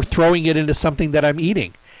 Or throwing it into something that I'm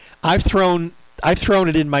eating. I've thrown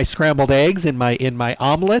it in my scrambled eggs, in my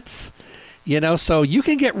omelets, so you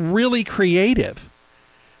can get really creative.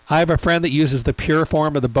 I have a friend that uses the pure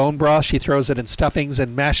form of the bone broth. She throws it in stuffings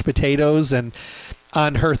and mashed potatoes, and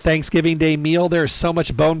on her Thanksgiving Day meal, there's so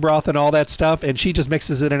much bone broth and all that stuff, and she just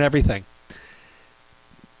mixes it in everything.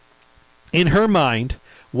 In her mind,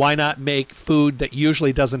 why not make food that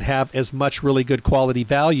usually doesn't have as much really good quality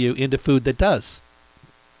value into food that does?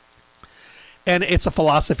 And it's a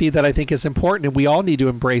philosophy that I think is important, and we all need to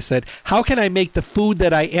embrace it. How can I make the food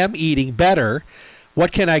that I am eating better?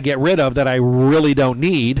 What can I get rid of that I really don't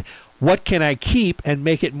need? What can I keep and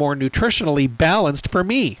make it more nutritionally balanced for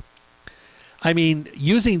me?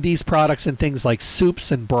 Using these products in things like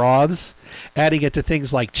soups and broths, adding it to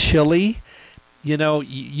things like chili,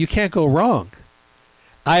 you can't go wrong.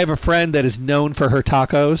 I have a friend that is known for her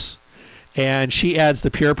tacos, and she adds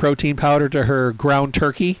the pure protein powder to her ground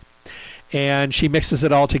turkey. And she mixes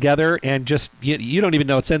it all together, and just you don't even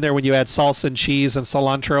know it's in there when you add salsa and cheese and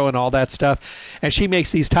cilantro and all that stuff. And she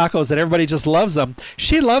makes these tacos that everybody just loves them.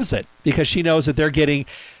 She loves it because she knows that they're getting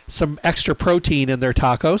some extra protein in their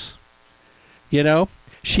tacos.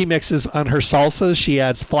 She mixes on her salsas. She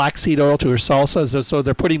adds flaxseed oil to her salsas. So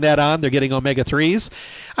they're putting that on. They're getting omega-3s.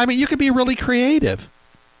 I mean, you can be really creative.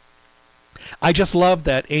 I just love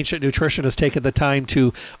that Ancient Nutrition has taken the time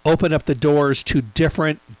to open up the doors to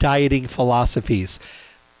different dieting philosophies.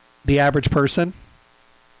 The average person,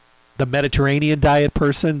 the Mediterranean diet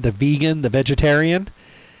person, the vegan, the vegetarian,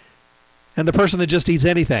 and the person that just eats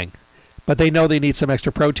anything. But they know they need some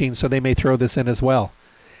extra protein, so they may throw this in as well.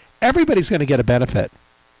 Everybody's going to get a benefit.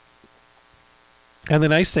 And the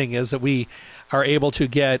nice thing is that we are able to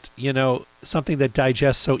get, something that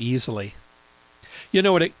digests so easily.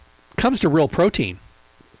 When it comes to real protein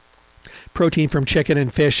from chicken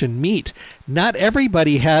and fish and meat, not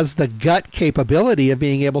everybody has the gut capability of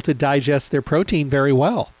being able to digest their protein very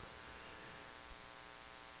well.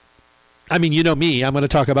 I mean, you know me, I'm going to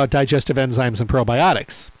talk about digestive enzymes and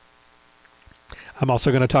probiotics. I'm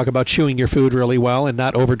also going to talk about chewing your food really well and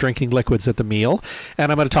not over drinking liquids at the meal.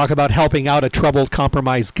 And I'm going to talk about helping out a troubled,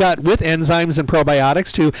 compromised gut with enzymes and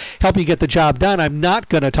probiotics to help you get the job done. I'm not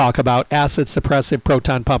going to talk about acid suppressive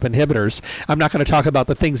proton pump inhibitors. I'm not going to talk about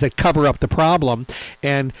the things that cover up the problem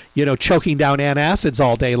and, choking down antacids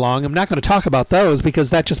all day long. I'm not going to talk about those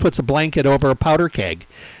because that just puts a blanket over a powder keg.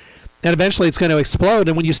 And eventually it's going to explode.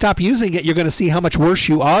 And when you stop using it, you're going to see how much worse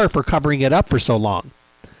you are for covering it up for so long.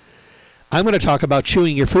 I'm going to talk about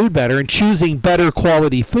chewing your food better and choosing better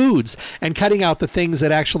quality foods and cutting out the things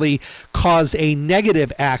that actually cause a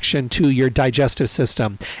negative action to your digestive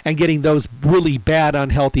system and getting those really bad,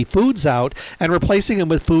 unhealthy foods out and replacing them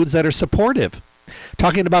with foods that are supportive.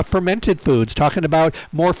 Talking about fermented foods, talking about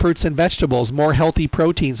more fruits and vegetables, more healthy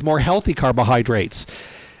proteins, more healthy carbohydrates,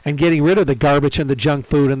 and getting rid of the garbage and the junk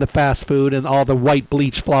food and the fast food and all the white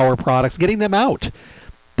bleached flour products, getting them out.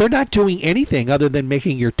 They're not doing anything other than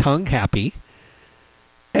making your tongue happy.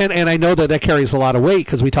 And I know that carries a lot of weight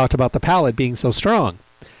because we talked about the palate being so strong.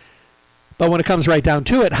 But when it comes right down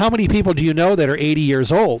to it, how many people do you know that are 80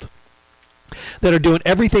 years old that are doing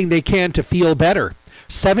everything they can to feel better?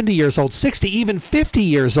 70 years old, 60, even 50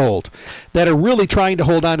 years old that are really trying to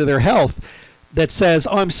hold on to their health that says,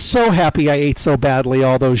 oh, I'm so happy I ate so badly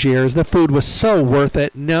all those years. The food was so worth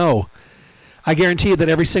it. No. I guarantee you that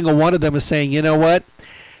every single one of them is saying, you know what?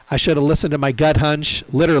 I should have listened to my gut hunch,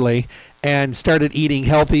 literally, and started eating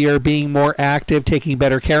healthier, being more active, taking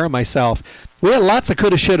better care of myself. We had lots of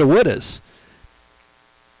coulda, shoulda, wouldas.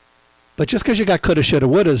 But just because you got coulda, shoulda,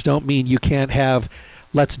 wouldas don't mean you can't have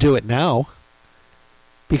let's do it now.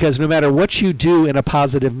 Because no matter what you do in a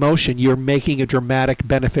positive motion, you're making a dramatic,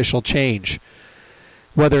 beneficial change.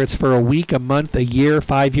 Whether it's for a week, a month, a year,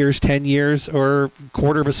 5 years, 10 years, or a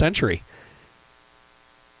quarter of a century.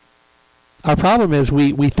 Our problem is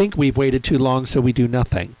we think we've waited too long, so we do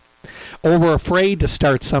nothing. Or we're afraid to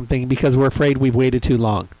start something because we're afraid we've waited too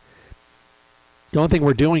long. The only thing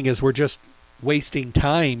we're doing is we're just wasting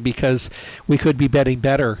time because we could be getting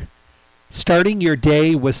better. Starting your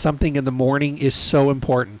day with something in the morning is so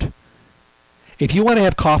important. If you want to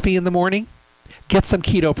have coffee in the morning, get some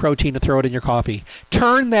keto protein to throw it in your coffee.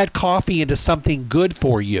 Turn that coffee into something good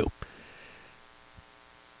for you.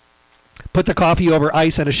 Put the coffee over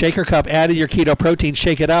ice in a shaker cup, add in your keto protein,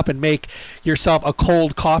 shake it up, and make yourself a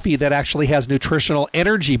cold coffee that actually has nutritional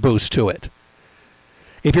energy boost to it.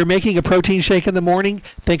 If you're making a protein shake in the morning,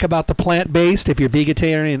 think about the plant-based, if you're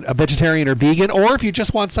vegetarian or vegan, or if you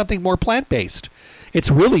just want something more plant-based. It's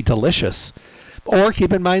really delicious. Or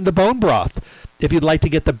keep in mind the bone broth. If you'd like to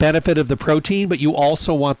get the benefit of the protein, but you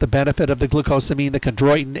also want the benefit of the glucosamine, the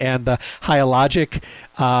chondroitin, and the hyaluronic,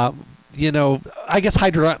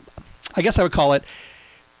 I guess I would call it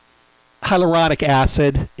hyaluronic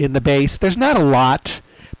acid in the base. There's not a lot,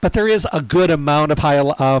 but there is a good amount of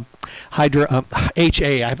HA.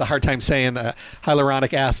 I have a hard time saying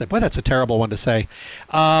hyaluronic acid. Boy, that's a terrible one to say.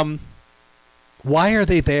 Why are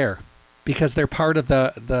they there? Because they're part of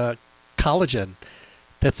the collagen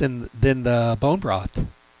that's in the bone broth.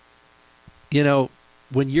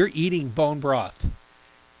 When you're eating bone broth,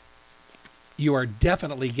 you are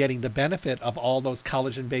definitely getting the benefit of all those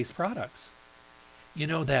collagen-based products.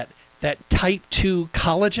 That type 2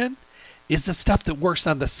 collagen is the stuff that works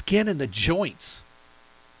on the skin and the joints.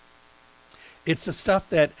 It's the stuff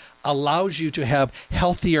that allows you to have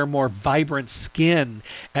healthier, more vibrant skin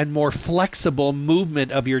and more flexible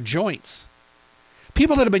movement of your joints.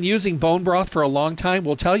 People that have been using bone broth for a long time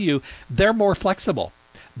will tell you they're more flexible.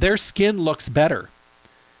 Their skin looks better.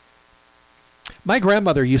 My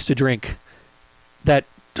grandmother used to drink that,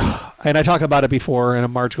 and I talk about it before,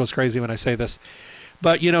 and Marge goes crazy when I say this,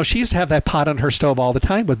 but she used to have that pot on her stove all the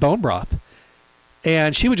time with bone broth.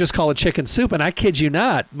 And she would just call it chicken soup. And I kid you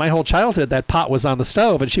not, my whole childhood, that pot was on the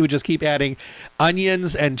stove, and she would just keep adding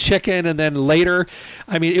onions and chicken. And then later,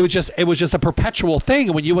 I mean, it was just a perpetual thing.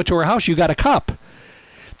 And when you went to her house, you got a cup.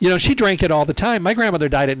 You know, she drank it all the time. My grandmother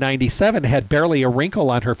died at 97, had barely a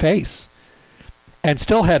wrinkle on her face, and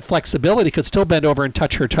still had flexibility, could still bend over and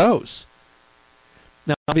touch her toes.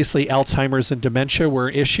 Now, obviously, Alzheimer's and dementia were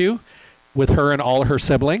an issue with her and all her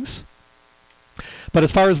siblings. But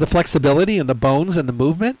as far as the flexibility and the bones and the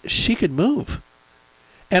movement, she could move.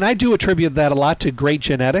 And I do attribute that a lot to great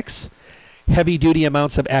genetics, heavy-duty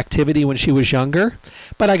amounts of activity when she was younger.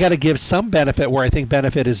 But I got to give some benefit where I think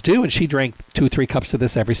benefit is due, and she drank 2-3 cups of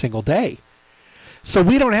this every single day. So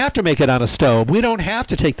we don't have to make it on a stove. We don't have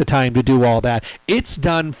to take the time to do all that. It's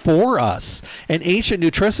done for us. And Ancient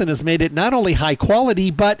Nutrition has made it not only high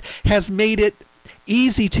quality, but has made it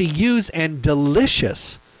easy to use and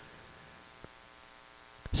delicious.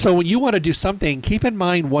 So when you want to do something, keep in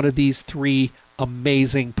mind one of these 3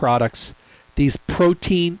 amazing products, these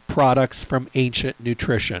protein products from Ancient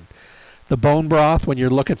Nutrition. The bone broth, when you're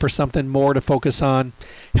looking for something more to focus on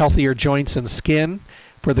healthier joints and skin,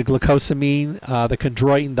 for the glucosamine, the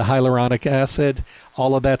chondroitin, the hyaluronic acid,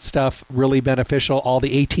 all of that stuff, really beneficial. All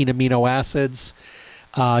the 18 amino acids,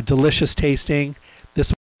 delicious tasting.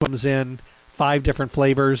 This one comes in 5 different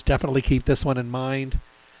flavors. Definitely keep this one in mind.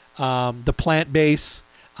 The plant-based,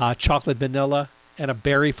 chocolate vanilla, and a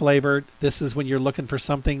berry flavored. This is when you're looking for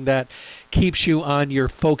something that keeps you on your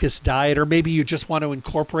focused diet, or maybe you just want to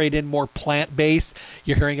incorporate in more plant-based.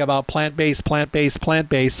 You're hearing about plant-based,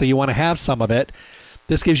 so you want to have some of it.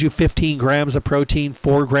 This gives you 15 grams of protein,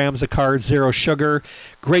 4 grams of carbs, 0 sugar.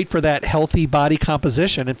 Great for that healthy body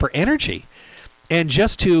composition and for energy. And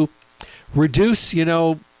just to reduce,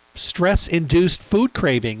 stress-induced food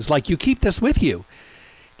cravings, like you keep this with you.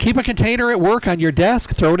 Keep a container at work on your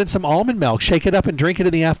desk, throw it in some almond milk, shake it up and drink it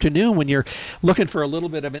in the afternoon when you're looking for a little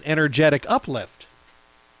bit of an energetic uplift.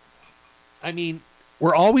 I mean,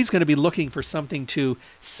 we're always going to be looking for something to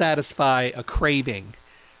satisfy a craving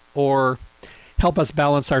or help us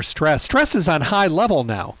balance our stress. Stress is on high level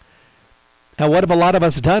now. And what have a lot of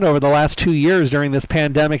us done over the last 2 years during this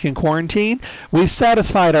pandemic and quarantine? We've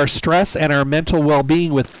satisfied our stress and our mental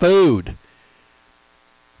well-being with food.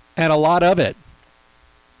 And a lot of it.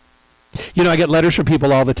 I get letters from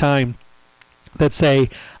people all the time that say,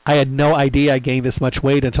 I had no idea I gained this much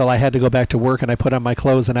weight until I had to go back to work and I put on my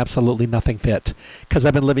clothes and absolutely nothing fit because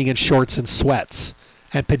I've been living in shorts and sweats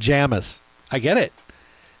and pajamas. I get it.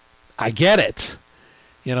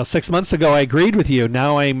 6 months ago I agreed with you.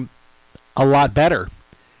 Now I'm a lot better.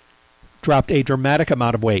 Dropped a dramatic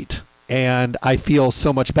amount of weight and I feel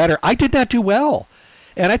so much better. I did not do well.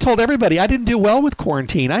 And I told everybody I didn't do well with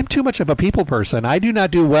quarantine. I'm too much of a people person. I do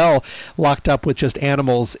not do well locked up with just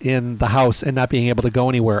animals in the house and not being able to go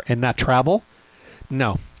anywhere and not travel.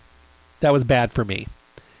 No, that was bad for me.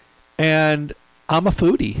 And I'm a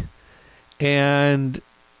foodie and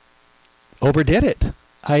overdid it.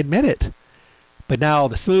 I admit it. But now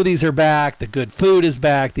the smoothies are back, the good food is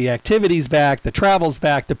back, the activity's back, the travel's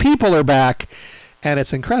back, the people are back, and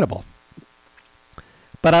it's incredible.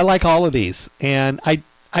 But I like all of these, and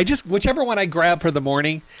I just, whichever one I grab for the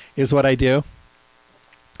morning is what I do.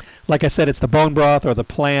 Like I said, it's the bone broth or the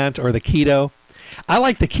plant or the keto. I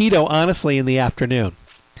like the keto, honestly, in the afternoon.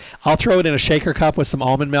 I'll throw it in a shaker cup with some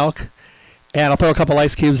almond milk, and I'll throw a couple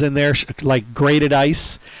ice cubes in there, like grated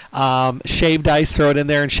ice, shaved ice, throw it in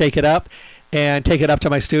there and shake it up, and take it up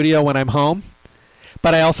to my studio when I'm home.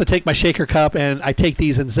 But I also take my shaker cup and I take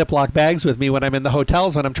these in Ziploc bags with me when I'm in the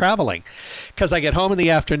hotels when I'm traveling. Because I get home in the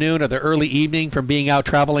afternoon or the early evening from being out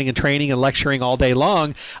traveling and training and lecturing all day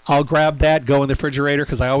long, I'll grab that, go in the refrigerator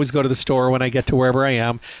because I always go to the store when I get to wherever I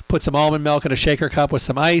am, put some almond milk in a shaker cup with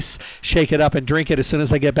some ice, shake it up and drink it as soon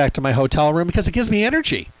as I get back to my hotel room because it gives me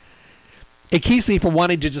energy. It keeps me from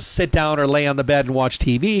wanting to just sit down or lay on the bed and watch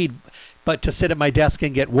TV, but to sit at my desk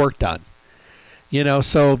and get work done.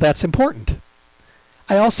 So that's important.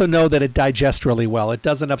 I also know that it digests really well. It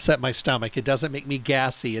doesn't upset my stomach. It doesn't make me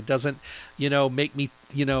gassy. It doesn't, make me,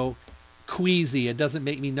 queasy. It doesn't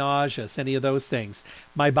make me nauseous, any of those things.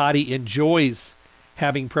 My body enjoys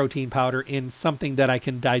having protein powder in something that I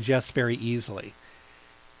can digest very easily.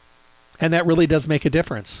 And that really does make a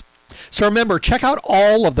difference. So remember, check out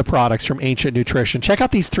all of the products from Ancient Nutrition. Check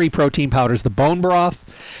out these 3 protein powders, the bone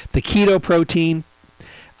broth, the keto protein,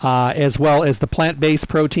 as well as the plant-based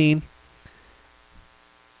protein.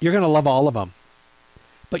 You're going to love all of them.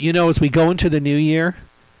 But as we go into the new year,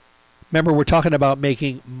 remember we're talking about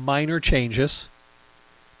making minor changes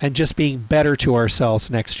and just being better to ourselves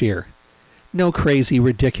next year. No crazy,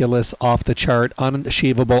 ridiculous, off-the-chart,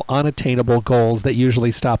 unachievable, unattainable goals that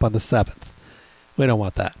usually stop on the 7th. We don't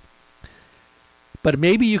want that. But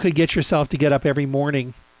maybe you could get yourself to get up every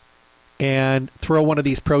morning and throw one of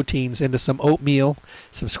these proteins into some oatmeal,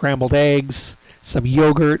 some scrambled eggs, some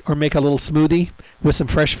yogurt, or make a little smoothie with some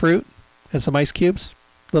fresh fruit and some ice cubes.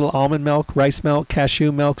 Little almond milk, rice milk,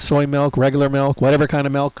 cashew milk, soy milk, regular milk, whatever kind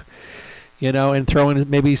of milk, and throw in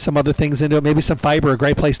maybe some other things into it, maybe some fiber, a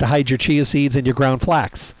great place to hide your chia seeds and your ground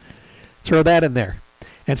flax. Throw that in there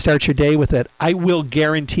and start your day with it. I will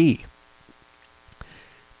guarantee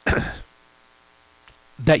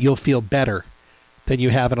that you'll feel better than you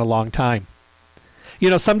have in a long time.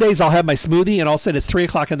 Some days I'll have my smoothie and all of a sudden it's 3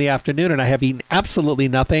 o'clock in the afternoon and I have eaten absolutely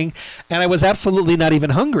nothing and I was absolutely not even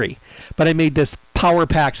hungry. But I made this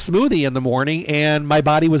power-packed smoothie in the morning and my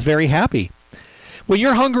body was very happy. When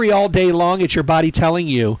you're hungry all day long, it's your body telling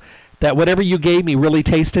you that whatever you gave me really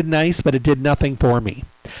tasted nice, but it did nothing for me.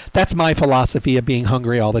 That's my philosophy of being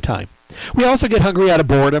hungry all the time. We also get hungry out of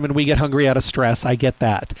boredom and we get hungry out of stress. I get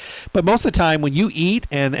that. But most of the time when you eat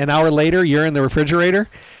and an hour later you're in the refrigerator,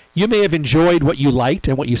 you may have enjoyed what you liked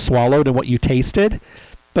and what you swallowed and what you tasted,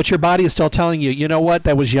 but your body is still telling you, you know what,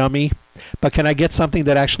 that was yummy, but can I get something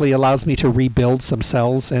that actually allows me to rebuild some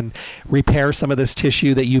cells and repair some of this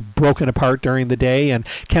tissue that you've broken apart during the day? And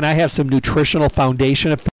can I have some nutritional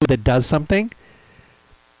foundation of food that does something?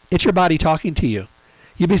 It's your body talking to you.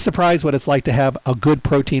 You'd be surprised what it's like to have a good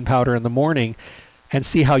protein powder in the morning and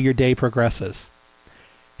see how your day progresses.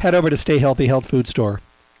 Head over to Stay Healthy Health Food Store.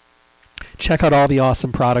 Check out all the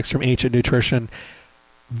awesome products from Ancient Nutrition.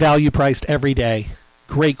 Value priced every day.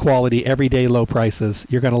 Great quality, everyday low prices.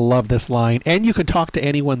 You're going to love this line. And you can talk to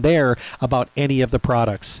anyone there about any of the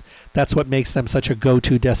products. That's what makes them such a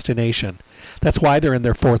go-to destination. That's why they're in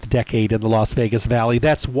their 4th decade in the Las Vegas Valley.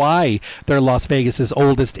 That's why they're Las Vegas's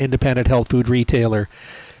oldest independent health food retailer.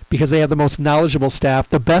 Because they have the most knowledgeable staff,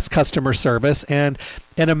 the best customer service, and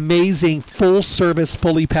an amazing full-service,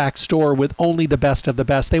 fully packed store with only the best of the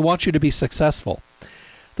best. They want you to be successful.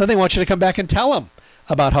 Then they want you to come back and tell them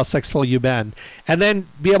about how successful you've been, and then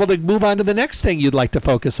be able to move on to the next thing you'd like to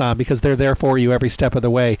focus on because they're there for you every step of the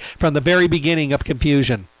way, from the very beginning of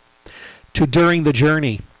confusion to during the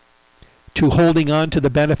journey to holding on to the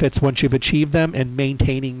benefits once you've achieved them and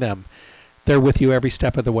maintaining them. They're with you every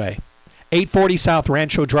step of the way. 840 South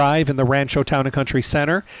Rancho Drive in the Rancho Town and Country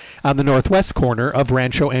Center on the northwest corner of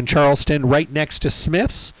Rancho and Charleston, right next to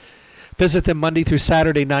Smith's. Visit them Monday through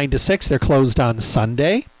Saturday, 9 to 6. They're closed on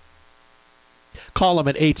Sunday. Call them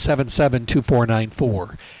at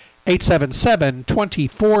 877-2494.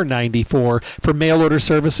 877-2494 for mail order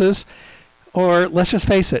services. Or let's just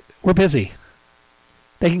face it, we're busy.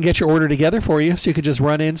 They can get your order together for you so you can just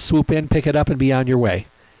run in, swoop in, pick it up, and be on your way.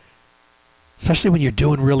 Especially when you're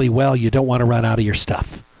doing really well, you don't want to run out of your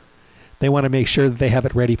stuff. They want to make sure that they have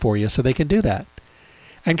it ready for you so they can do that.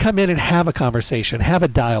 And come in and have a conversation, have a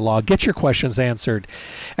dialogue, get your questions answered.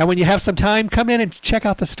 And when you have some time, come in and check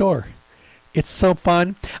out the store. It's so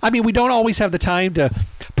fun. I mean, we don't always have the time to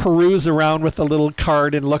peruse around with the little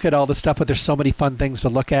card and look at all the stuff, but there's so many fun things to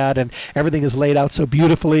look at, and everything is laid out so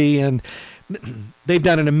beautifully, and they've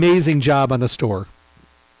done an amazing job on the store.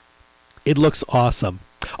 It looks awesome.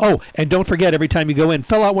 Oh, and don't forget, every time you go in,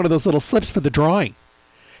 fill out one of those little slips for the drawing.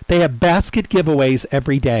 They have basket giveaways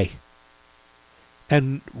every day.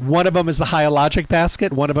 And one of them is the Hyalogic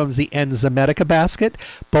basket. One of them is the Enzymedica basket.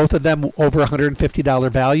 Both of them over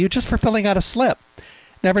 $150 value just for filling out a slip.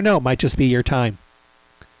 Never know, it might just be your time.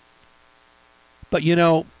 But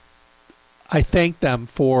I thank them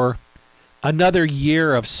for another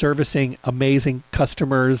year of servicing amazing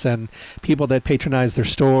customers and people that patronize their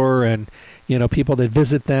store, and people that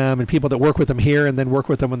visit them, and people that work with them here and then work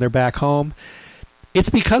with them when they're back home. It's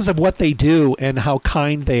because of what they do and how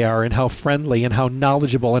kind they are and how friendly and how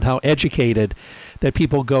knowledgeable and how educated that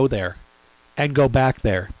people go there and go back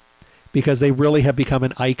there, because they really have become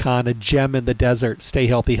an icon, a gem in the desert. Stay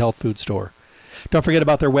Healthy Health Food Store. Don't forget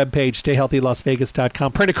about their webpage,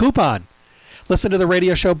 stayhealthylasvegas.com. Print a coupon. Listen to the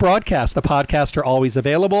radio show broadcast. The podcasts are always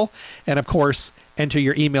available. And, of course, enter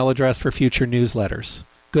your email address for future newsletters.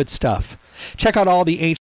 Good stuff. Check out all the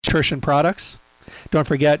Ancient Nutrition products. Don't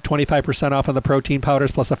forget, 25% off on the protein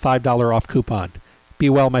powders plus a $5 off coupon. Be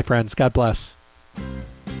well, my friends. God bless.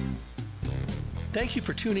 Thank you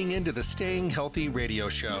for tuning in to the Staying Healthy radio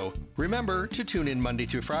show. Remember to tune in Monday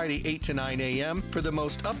through Friday, 8 to 9 a.m. for the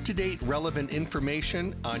most up-to-date, relevant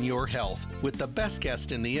information on your health, with the best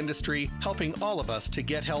guest in the industry helping all of us to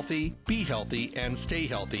get healthy, be healthy, and stay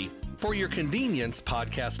healthy. For your convenience,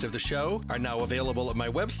 podcasts of the show are now available at my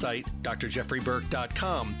website,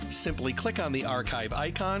 drjeffreyburke.com. Simply click on the archive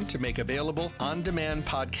icon to make available on-demand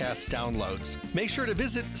podcast downloads. Make sure to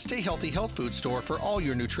visit Stay Healthy Health Food Store for all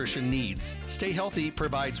your nutrition needs. Stay Healthy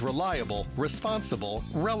provides reliable, responsible,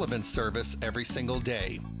 relevant service every single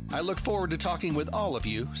day. I look forward to talking with all of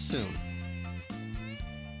you soon.